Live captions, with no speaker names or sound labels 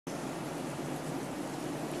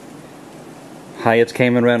Hi, it's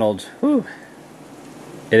Kamon Reynolds. Whew.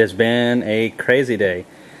 It has been a crazy day.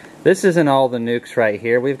 This isn't all the nukes right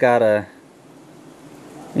here. We've got a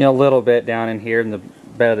little bit down in here in the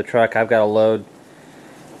bed of the truck. I've got to load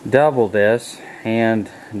double this and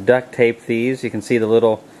duct tape these. You can see the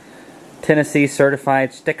little Tennessee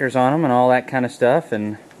certified stickers on them and all that kind of stuff.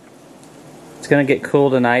 And it's going to get cool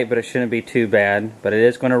tonight, but it shouldn't be too bad. But it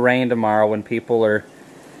is going to rain tomorrow when people are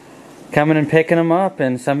coming and picking them up,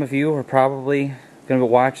 and some of you are probably going to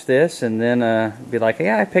watch this and then be like,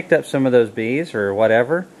 yeah, I picked up some of those bees or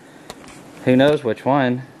whatever. Who knows which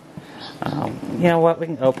one. You know what, we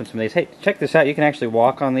can open some of these. Hey, check this out. You can actually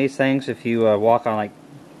walk on these things if you walk on like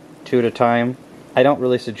 2 at a time. I don't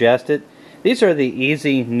really suggest it. These are the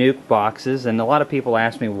easy nuke boxes, and a lot of people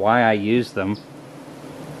ask me why I use them.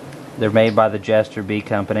 They're made by the Jester Bee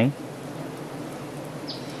Company.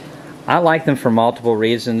 I like them for multiple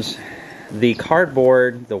reasons. The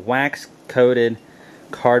cardboard, the wax-coated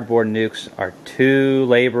cardboard nukes are too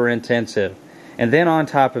labor-intensive. And then on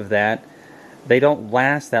top of that, they don't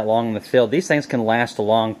last that long in the field. These things can last a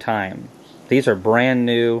long time. These are brand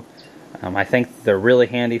new. I think they're really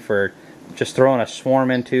handy for just throwing a swarm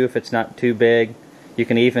into if it's not too big. You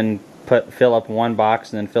can even fill up one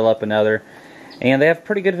box and then fill up another. And they have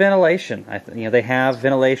pretty good ventilation. They have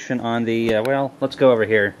ventilation on the, well, let's go over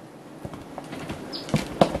here.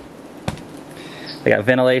 They got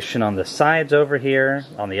ventilation on the sides over here,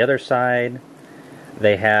 on the other side.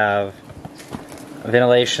 They have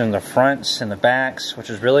ventilation in the fronts and the backs, which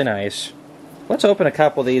is really nice. Let's open a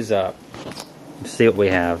couple of these up and see what we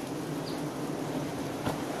have.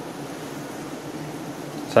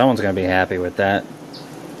 Someone's going to be happy with that.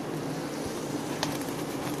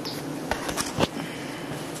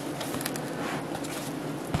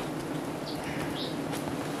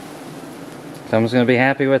 Someone's going to be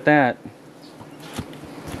happy with that.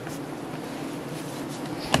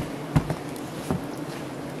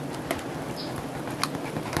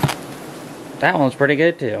 That one's pretty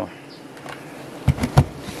good too.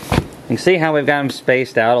 You can see how we've got them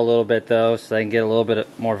spaced out a little bit though, so they can get a little bit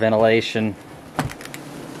more ventilation.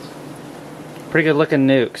 Pretty good looking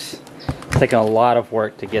nukes. It's taken a lot of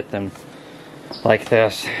work to get them like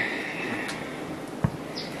this.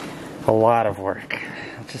 A lot of work.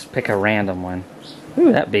 I'll just pick a random one.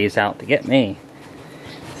 Ooh, that bee's out to get me.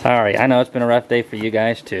 Sorry, I know it's been a rough day for you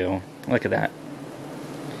guys too. Look at that.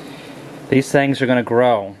 These things are going to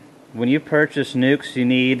grow. When you purchase nukes, you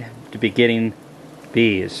need to be getting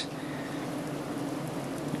bees.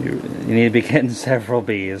 You need to be getting several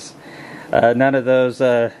bees. None of those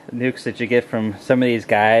nukes that you get from some of these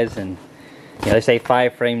guys, and they say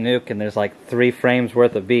 5-frame nuke and there's like 3 frames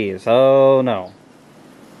worth of bees. Oh no.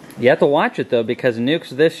 You have to watch it though, because nukes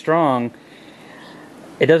this strong,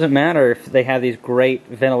 it doesn't matter if they have these great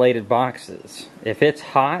ventilated boxes. If it's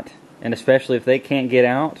hot, and especially if they can't get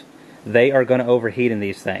out, they are going to overheat in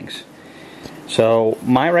these things. So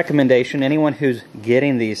my recommendation, anyone who's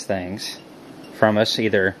getting these things from us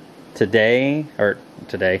either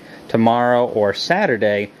tomorrow or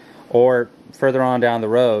Saturday, or further on down the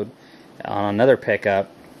road on another pickup,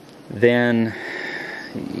 then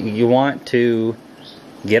you want to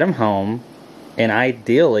get them home and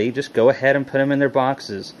ideally just go ahead and put them in their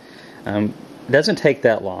boxes. It doesn't take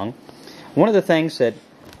that long. One of the things that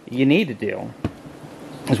you need to do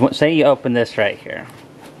is, say you open this right here.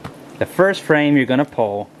 The first frame you're going to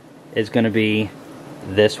pull is going to be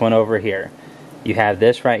this one over here. You have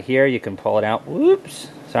this right here. You can pull it out. Whoops,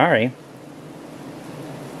 sorry.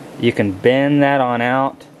 You can bend that on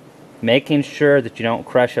out, making sure that you don't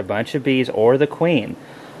crush a bunch of bees or the queen.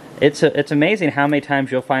 It's amazing how many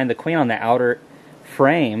times you'll find the queen on the outer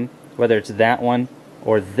frame, whether it's that one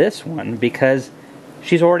or this one, because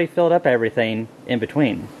she's already filled up everything in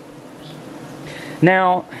between.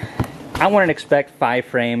 Now, I wouldn't expect 5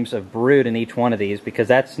 frames of brood in each one of these, because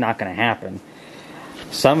that's not going to happen.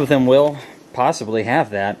 Some of them will possibly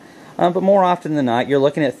have that, but more often than not, you're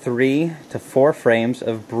looking at 3 to 4 frames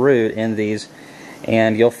of brood in these,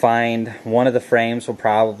 and you'll find one of the frames will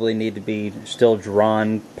probably need to be still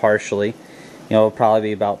drawn partially. It'll probably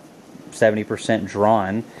be about 70%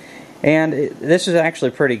 drawn. And this is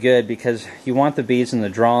actually pretty good, because you want the bees in the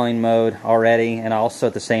drawing mode already, and also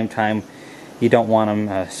at the same time you don't want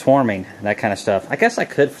them swarming, that kind of stuff. I guess I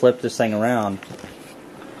could flip this thing around.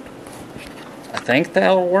 I think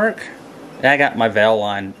that'll work. Yeah, I got my veil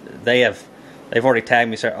on. They've already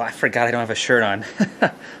tagged me, so I forgot I don't have a shirt on.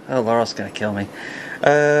 Oh, Laurel's gonna kill me.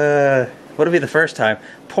 What'll be the first time?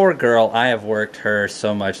 Poor girl, I have worked her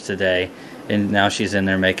so much today, and now she's in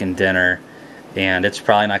there making dinner, and it's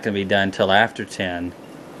probably not gonna be done till after 10.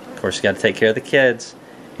 Of course, you got to take care of the kids,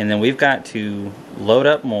 and then we've got to load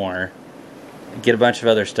up more, get a bunch of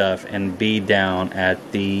other stuff, and be down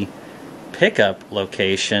at the pickup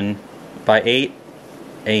location by 8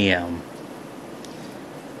 a.m.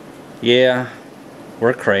 Yeah,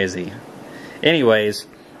 we're crazy. Anyways,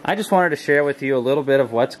 I just wanted to share with you a little bit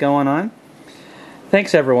of what's going on.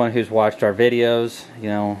 Thanks everyone who's watched our videos. You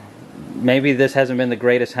know, maybe this hasn't been the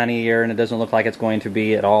greatest honey year, and it doesn't look like it's going to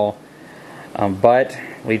be at all. But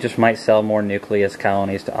we just might sell more Nucleus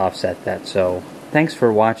colonies to offset that. So thanks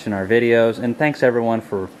for watching our videos, and thanks everyone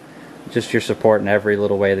for just your support in every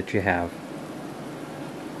little way that you have.